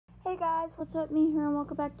Hey guys, what's up? Me here and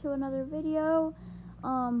welcome back to another video.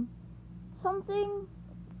 Something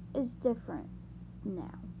is different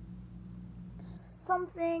now.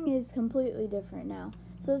 Something is completely different now.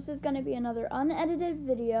 So this is going to be another unedited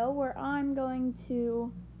video where I'm going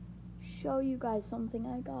to show you guys something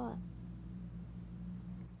I got.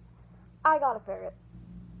 I got a ferret.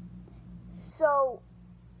 So,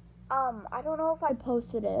 I don't know if I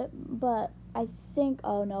posted it, but I think,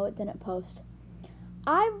 oh no, it didn't post.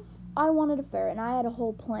 I wanted a ferret, and I had a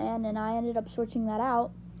whole plan, and I ended up switching that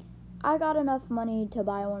out. I got enough money to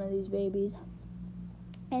buy one of these babies,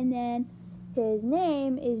 and then his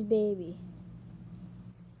name is Baby,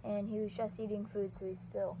 and he was just eating food, so he's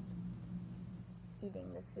still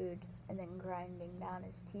eating the food and then grinding down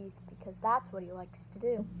his teeth, because that's what he likes to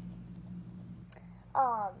do.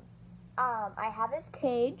 I have his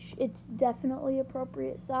cage. It's definitely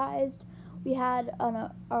appropriate sized. We had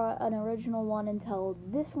an original one until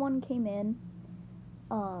this one came in,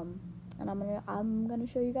 and I'm gonna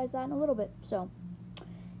show you guys that in a little bit. So,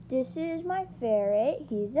 this is my ferret.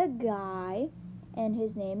 He's a guy, and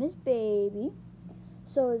his name is Baby.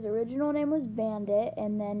 So his original name was Bandit,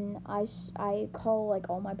 and then I call like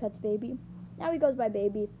all my pets Baby. Now he goes by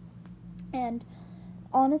Baby, and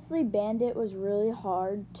honestly, Bandit was really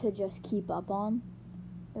hard to just keep up on.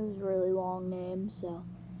 It was a really long name, so.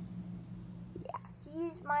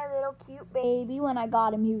 He's my little cute baby. When I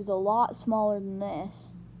got him, he was a lot smaller than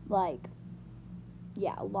this. Like,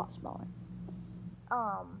 yeah, a lot smaller.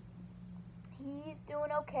 He's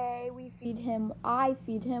doing okay. I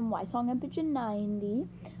feed him Wysong and Pigeon 90.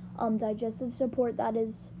 Digestive support, that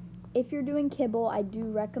is, if you're doing kibble, I do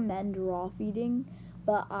recommend raw feeding,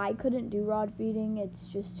 but I couldn't do raw feeding. It's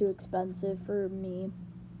just too expensive for me.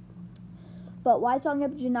 But Wysong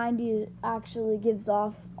and Pigeon 90 actually gives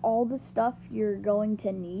off all the stuff you're going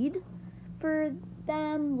to need for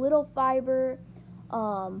them. Little fiber,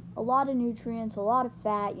 a lot of nutrients, a lot of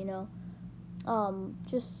fat,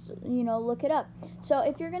 just, look it up. So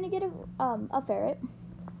if you're going to get a ferret,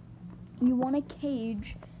 you want a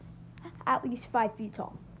cage at least 5 feet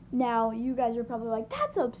tall. Now, you guys are probably like,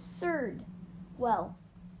 that's absurd. Well,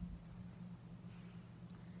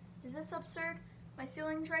 is this absurd? My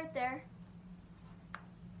ceiling's right there.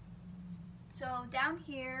 So down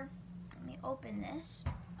here, let me open this,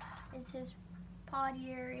 is his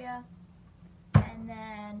potty area, and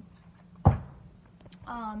then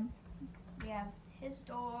we have his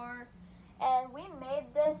door, and we made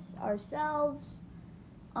this ourselves,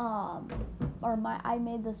 I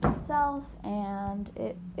made this myself, and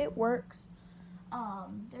it works.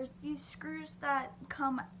 There's these screws that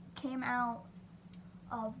came out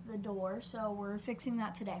of the door, so we're fixing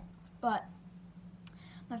that today, but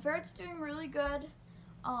my ferret's doing really good.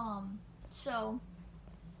 So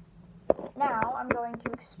now I'm going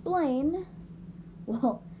to explain,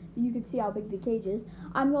 well, you can see how big the cage is.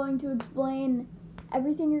 I'm going to explain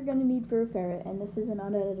everything you're going to need for a ferret, and this is an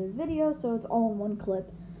unedited video, so it's all in one clip.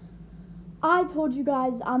 I told you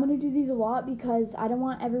guys I'm going to do these a lot because I don't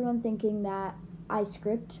want everyone thinking that I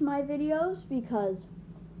script my videos, because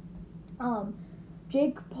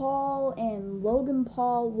Jake Paul and Logan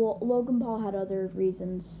Paul, well, Logan Paul had other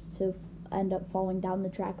reasons to end up falling down the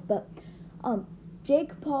track, but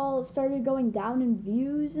Jake Paul started going down in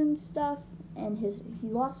views and stuff, and he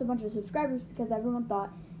lost a bunch of subscribers because everyone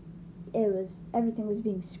thought everything was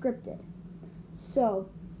being scripted. So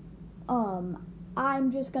I'm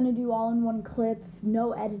just gonna do all in one clip,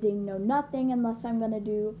 no editing, no nothing, unless I'm gonna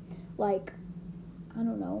do, like, I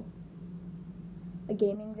don't know, a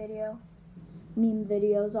gaming video. Meme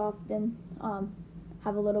videos often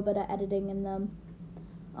have a little bit of editing in them,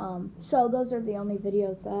 so those are the only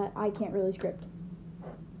videos that I can't really script.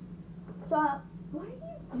 So what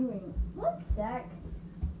are you doing? 1 sec.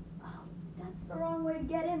 Oh, that's the wrong way to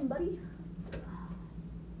get in, buddy.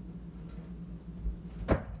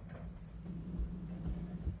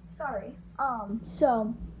 Sorry.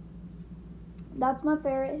 So that's my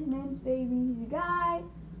ferret. His name's Baby. He's a guy.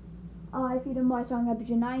 I feed him Wysong and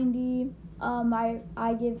Pigeon 90.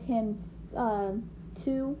 I give him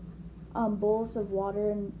 2 bowls of water,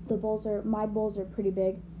 and my bowls are pretty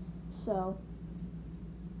big, so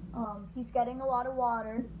he's getting a lot of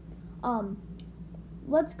water.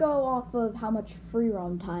 Let's go off of how much free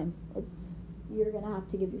roam time you're gonna have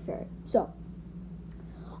to give your ferret. So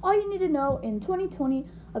all you need to know in 2020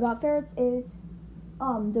 about ferrets is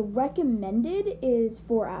the recommended is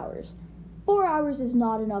 4 hours. 4 hours is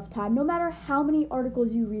not enough time, no matter how many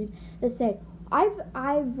articles you read that say,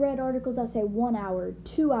 I've read articles that say 1 hour,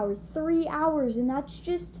 2 hours, 3 hours, and that's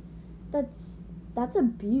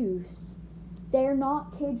abuse. They're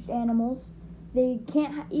not caged animals. They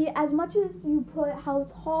can't eat as much as you put how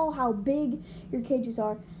tall, how big your cages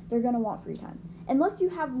are. They're gonna want free time unless you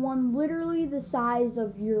have one literally the size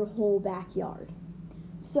of your whole backyard.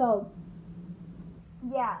 So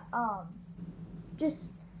yeah, just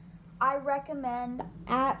I recommend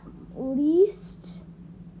at least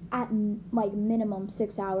at like minimum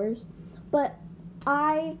 6 hours, but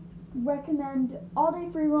I recommend all day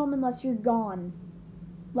free roam unless you're gone.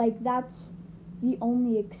 Like that's the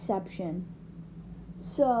only exception.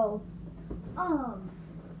 So,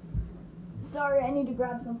 sorry, I need to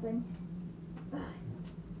grab something.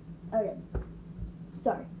 Okay,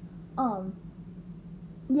 sorry.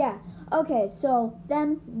 Yeah, okay, so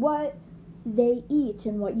then what they eat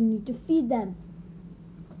and what you need to feed them.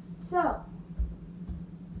 So,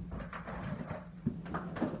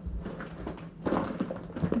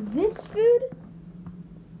 this food,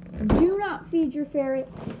 do not feed your ferret.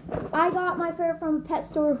 I got my ferret from a pet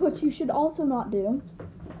store, which you should also not do.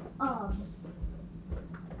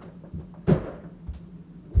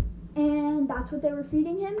 And that's what they were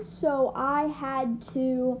feeding him, so I had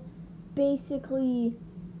to basically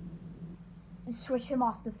switch him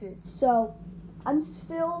off the food. So I'm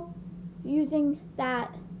still using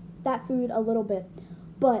that food a little bit,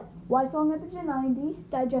 but Ysong Epigen 90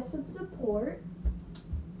 digestive support.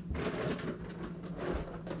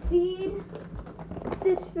 Feed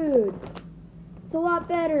this food. It's a lot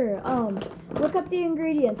better. Look up the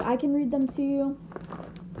ingredients. I can read them to you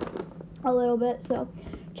a little bit. So,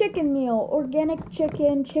 chicken meal, organic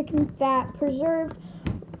chicken, chicken fat, preserved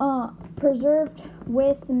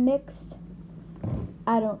with mixed.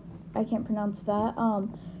 I can't pronounce that.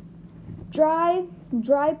 Dry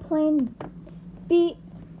plain beet,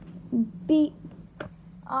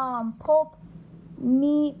 pulp,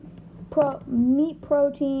 meat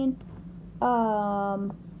protein,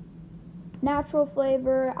 natural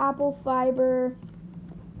flavor, apple fiber,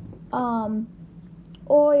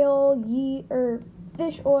 oil,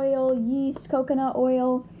 fish oil, yeast, coconut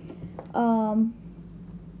oil,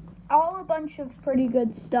 all a bunch of pretty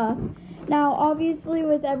good stuff. Now, obviously,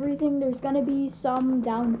 with everything, there's going to be some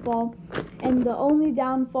downfall, and the only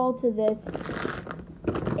downfall to this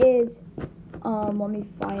is, let me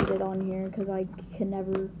find it on here, because I can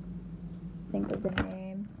never think of the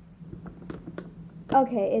name.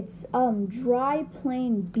 Okay, it's, dry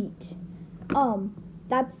plain beet.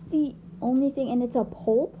 That's the only thing, and it's a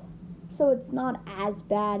pulp, so it's not as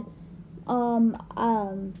bad.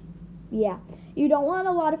 Yeah. You don't want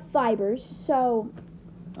a lot of fibers, so,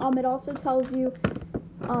 it also tells you,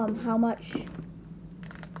 how much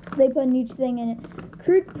they put in each thing in it.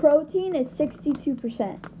 Crude protein is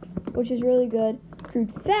 62%, which is really good.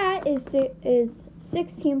 Crude fat is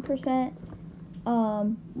 16%.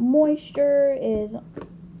 Moisture is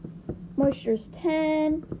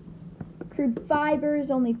 10. Crude fiber is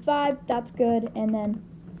only 5. That's good. And then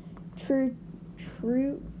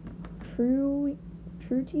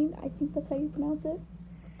Trutine, I think that's how you pronounce it,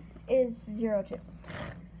 is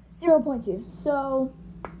 0.2. So,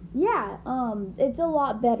 yeah, it's a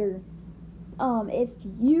lot better. If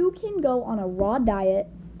you can go on a raw diet,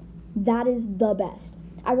 that is the best.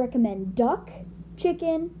 I recommend duck,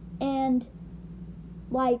 chicken, and,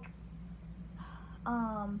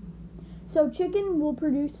 so chicken will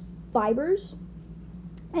produce fibers,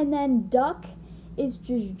 and then duck is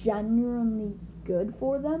just genuinely good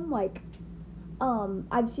for them.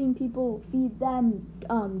 I've seen people feed them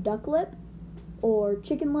duck lip or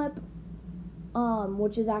chicken lip,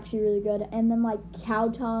 which is actually really good, and then cow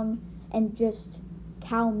tongue and just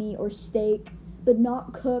cow meat or steak, but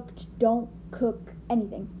not cooked. Don't cook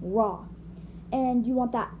anything, raw. And you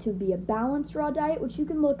want that to be a balanced raw diet, which you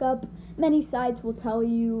can look up. Many sites will tell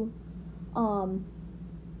you.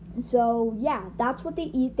 So yeah, that's what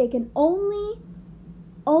they eat. They can only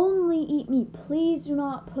eat meat. Please do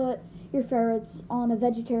not put your ferrets on a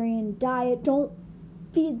vegetarian diet. Don't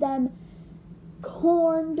feed them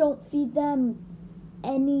corn. Don't feed them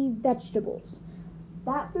any vegetables.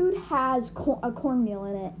 That food has a cornmeal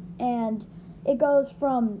in it, and it goes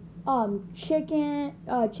from chicken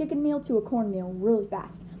meal to a cornmeal really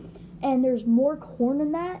fast. And there's more corn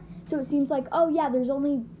in that, so it seems like, oh yeah, there's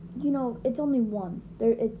only, it's only one.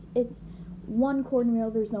 It's one cornmeal.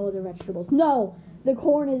 There's no other vegetables. No, the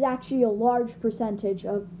corn is actually a large percentage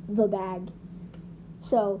of the bag.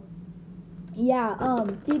 So, yeah,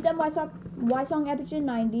 feed them Ysong Epigen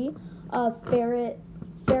 90, ferret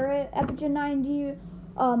Epigen 90.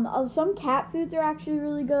 Some cat foods are actually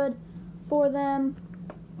really good for them.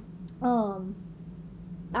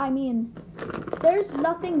 I mean, there's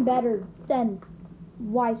nothing better than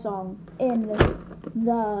Ysong in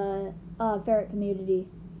the ferret community.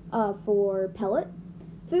 for pellet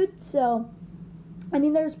food. So, I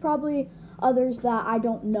mean, there's probably others that I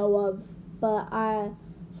don't know of, but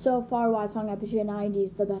so far, Ysong Epigen 90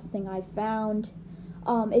 is the best thing I've found.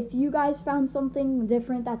 If you guys found something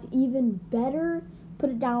different that's even better, put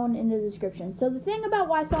it down in the description. So the thing about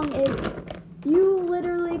Ysong is you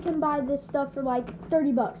literally can buy this stuff for like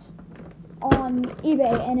 30 bucks on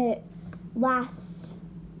eBay, and it lasts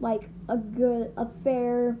like a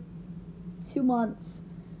fair 2 months.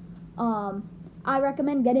 I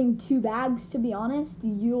recommend getting 2 bags, to be honest.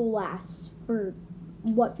 You'll last for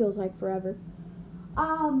what feels like forever.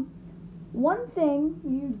 One thing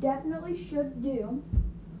you definitely should do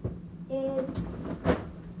is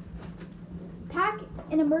pack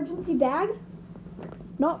an emergency bag,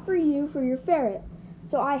 not for you, for your ferret.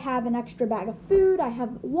 So I have an extra bag of food, I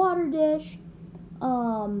have a water dish,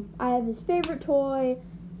 I have his favorite toy,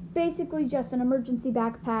 basically just an emergency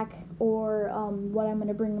backpack, or what I'm going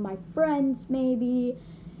to bring to my friends maybe.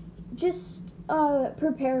 Just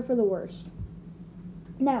prepare for the worst.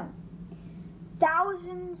 Now,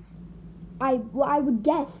 I would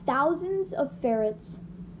guess thousands of ferrets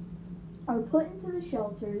are put into the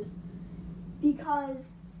shelters because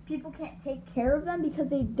people can't take care of them because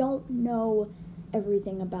they don't know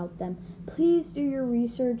everything about them. Please do your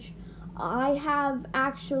research. I have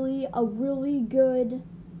actually a really good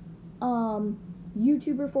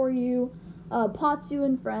YouTuber for you.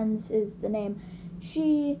 Pazuandfriends is the name.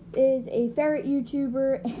 She is a ferret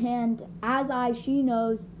YouTuber, and she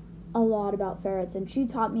knows a lot about ferrets, and she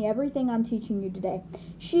taught me everything I'm teaching you today.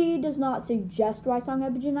 She does not suggest Ysong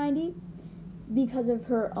Epigen 90 because of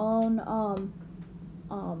her own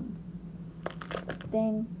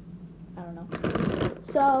thing. I don't know.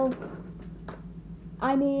 So,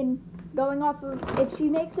 I mean, going off of, if she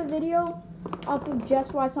makes a video off of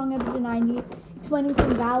just Ysong Epigen 90, explaining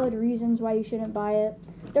some valid reasons why you shouldn't buy it.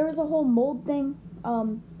 There was a whole mold thing.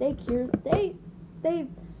 They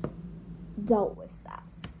dealt with that.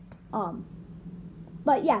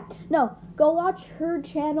 But yeah, no, go watch her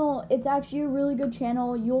channel. It's actually a really good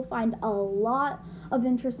channel. You'll find a lot of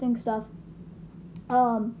interesting stuff.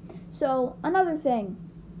 So another thing,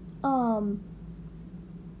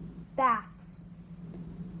 baths.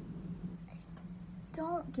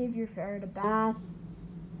 Don't give your ferret a bath.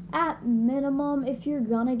 At minimum, if you're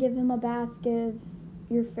gonna give him a bath, give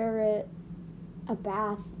your ferret a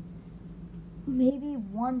bath maybe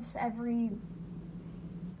once every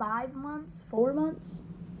 5 months, 4 months,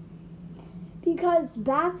 because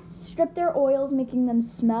baths strip their oils, making them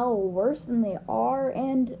smell worse than they are.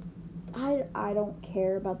 And I don't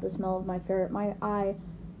care about the smell of my ferret. I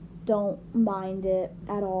don't mind it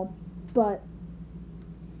at all. But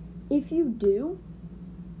if you do,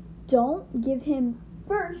 don't give him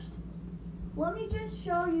first. Let me just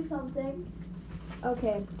show you something.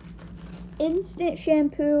 Okay. Instant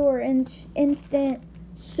shampoo or instant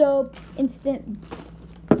soap,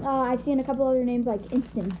 I've seen a couple other names like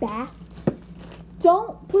instant bath.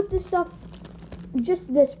 Don't put this stuff,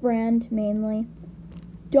 just this brand mainly,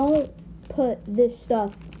 don't put this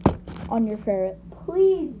stuff on your ferret.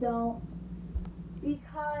 Please don't,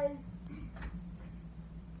 because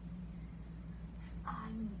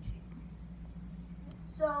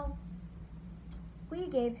so we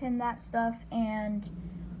gave him that stuff and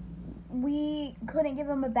we couldn't give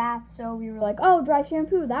him a bath, so we were like, oh, dry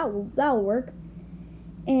shampoo, that'll work.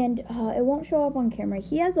 And it won't show up on camera.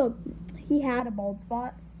 He had a bald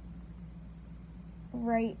spot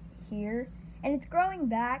right here, and it's growing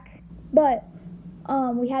back, but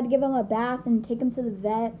we had to give him a bath and take him to the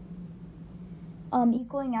vet,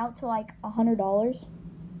 equaling out to like $100.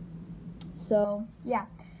 So yeah,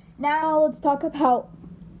 now let's talk about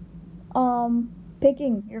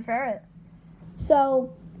picking your ferret.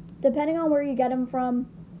 So depending on where you get him from,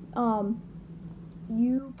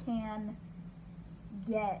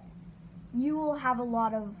 you will have a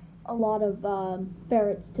lot of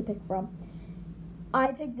ferrets to pick from.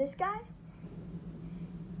 I picked this guy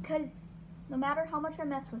because no matter how much I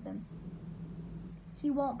mess with him,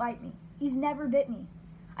 he won't bite me. He's never bit me.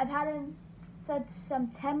 I've had him since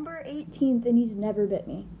September 18th and he's never bit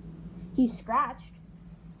me. He's scratched,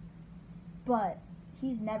 but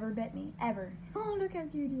he's never bit me, ever. Oh, look how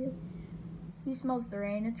cute he is. He smells the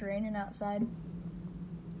rain. It's raining outside.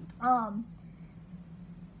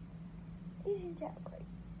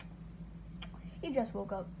 He just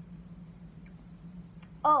woke up.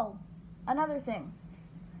 Oh, another thing.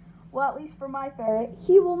 Well, at least for my ferret,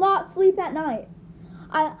 he will not sleep at night.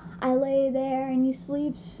 I lay there and he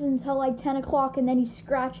sleeps until like 10 o'clock and then he's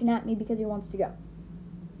scratching at me because he wants to go.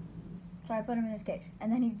 So I put him in his cage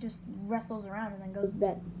and then he just wrestles around and then goes to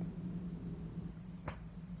bed.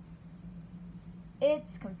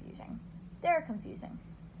 It's confusing. They're confusing.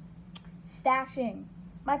 Stashing.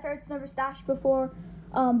 My ferret's never stashed before,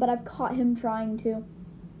 but I've caught him trying to.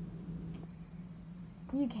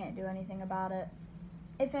 You can't do anything about it.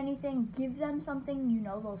 If anything, give them something you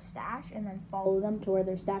know they'll stash and then follow them to where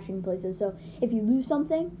their stashing place is. So if you lose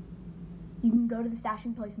something, you can go to the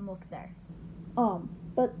stashing place and look there.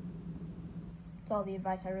 But that's all the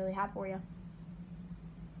advice I really have for you.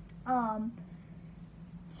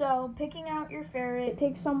 So picking out your ferret,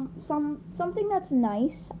 pick something that's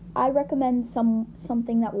nice. I recommend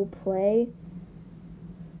something that will play.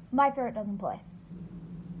 My ferret doesn't play.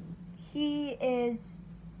 He is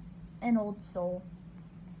an old soul.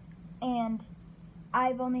 And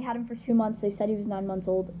I've only had him for 2 months. They said he was 9 months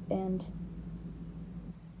old, and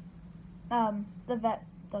the vet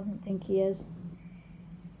doesn't think he is.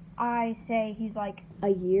 I say he's like a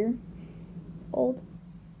year old.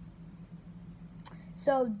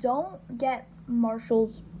 So don't get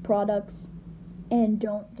Marshall's products and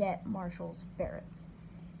don't get Marshall's ferrets.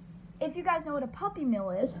 If you guys know what a puppy mill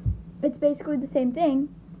is, it's basically the same thing,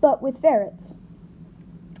 but with ferrets.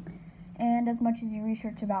 And as much as you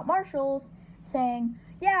research about Marshall's, saying,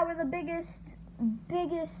 yeah, we're the biggest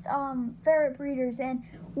ferret breeders, and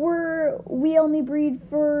we only breed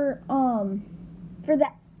for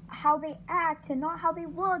how they act and not how they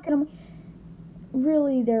look, and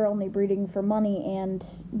really they're only breeding for money, and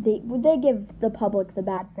they give the public the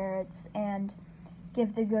bad ferrets and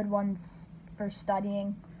give the good ones for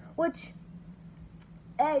studying, which,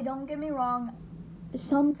 hey, don't get me wrong,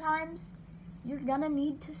 sometimes you're gonna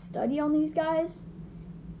need to study on these guys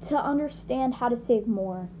to understand how to save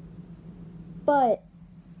more, but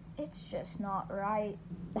it's just not right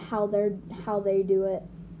how they do it.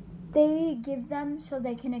 They give them so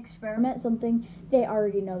they can experiment something they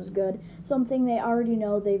already know is good, something they already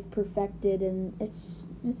know they've perfected, and it's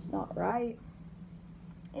not right.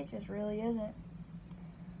 It just really isn't.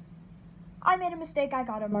 I made a mistake. I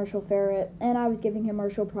got a Marshall ferret, and I was giving him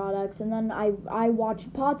Marshall products, and then I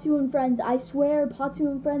watched Pazuandfriends. I swear,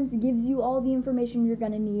 Pazuandfriends gives you all the information you're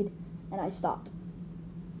gonna need, and I stopped.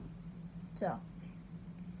 So,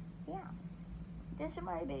 yeah, this is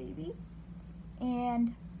my baby,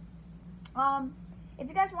 and if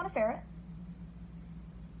you guys want a ferret,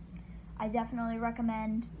 I definitely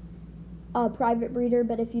recommend a private breeder,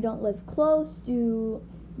 but if you don't live close, do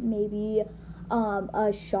maybe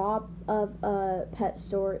a shop of a pet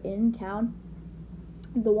store in town.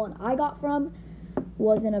 The one I got from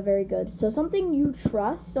wasn't a very good. So something you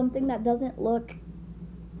trust, something that doesn't look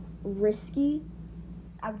risky,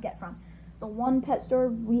 I would get from. The one pet store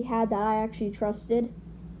we had that I actually trusted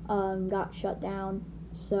got shut down.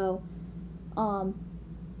 So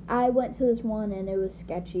I went to this one and it was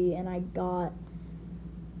sketchy, and I got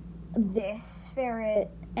this ferret,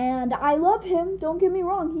 and I love him, don't get me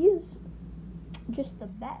wrong, he is just the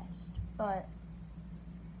best, but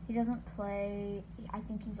he doesn't play. I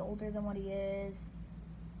think he's older than what he is.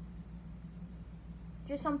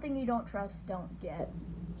 Just something you don't trust, don't get.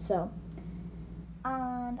 So,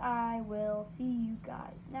 and I will see you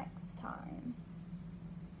guys next time.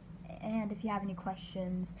 And if you have any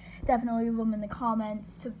questions, definitely leave them in the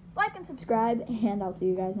comments. Like and subscribe, and I'll see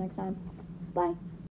you guys next time. Bye.